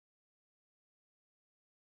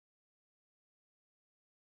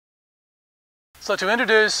So to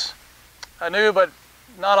introduce a new, but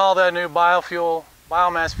not all that new, biofuel,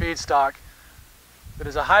 biomass feedstock that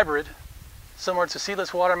is a hybrid similar to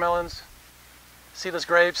seedless watermelons, seedless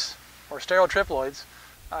grapes, or sterile triploids,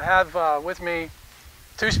 I have with me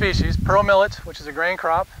two species, pearl millet, which is a grain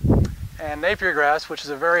crop, and Napier grass, which is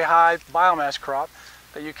a very high biomass crop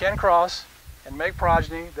that you can cross and make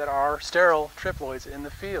progeny that are sterile triploids in the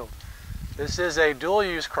field. This is a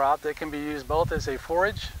dual-use crop that can be used both as a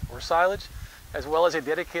forage or silage as well as a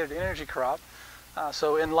dedicated energy crop.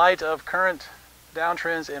 So in light of current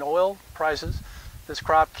downtrends in oil prices, this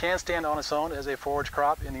crop can stand on its own as a forage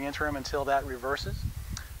crop in the interim until that reverses.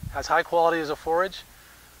 Has high quality as a forage,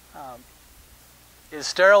 is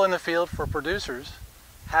sterile in the field for producers,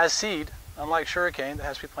 has seed, unlike sugarcane that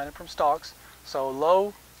has to be planted from stalks. So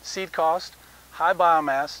low seed cost, high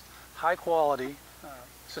biomass, high quality,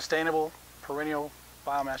 sustainable perennial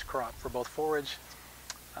biomass crop for both forage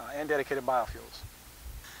and dedicated biofuels.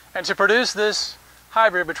 And to produce this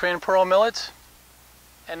hybrid between pearl millet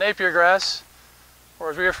and Napier grass, or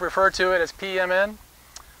as we refer to it as PMN,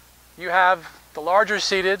 you have the larger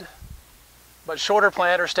seeded but shorter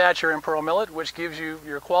plant or stature in pearl millet, which gives you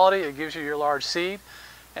your quality, it gives you your large seed,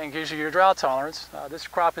 and gives you your drought tolerance. This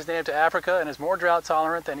crop is native to Africa and is more drought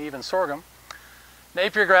tolerant than even sorghum.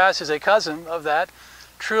 Napier grass is a cousin of that,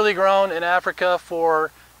 truly grown in Africa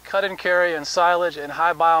for cut and carry and silage and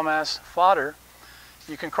high biomass fodder.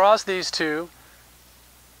 You can cross these two,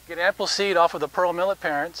 get ample seed off of the pearl millet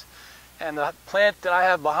parent, and the plant that I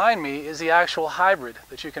have behind me is the actual hybrid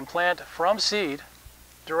that you can plant from seed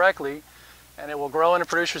directly, and it will grow in a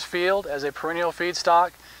producer's field as a perennial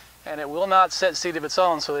feedstock, and it will not set seed of its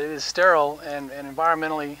own, so it is sterile and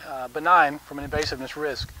environmentally benign from an invasiveness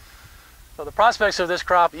risk. So the prospects of this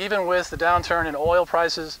crop, even with the downturn in oil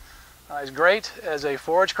prices, is great as a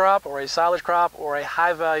forage crop or a silage crop or a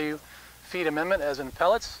high-value feed amendment as in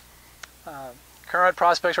pellets. Current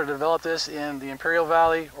prospects are to develop this in the Imperial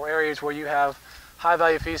Valley or areas where you have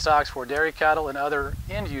high-value feedstocks for dairy cattle and other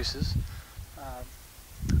end uses.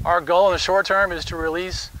 Our goal in the short term is to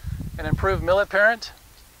release an improved millet parent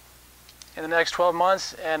in the next 12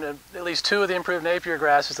 months, and at least two of the improved Napier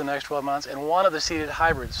grasses in the next 12 months, and one of the seeded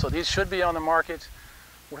hybrids. So these should be on the market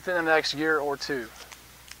within the next year or two.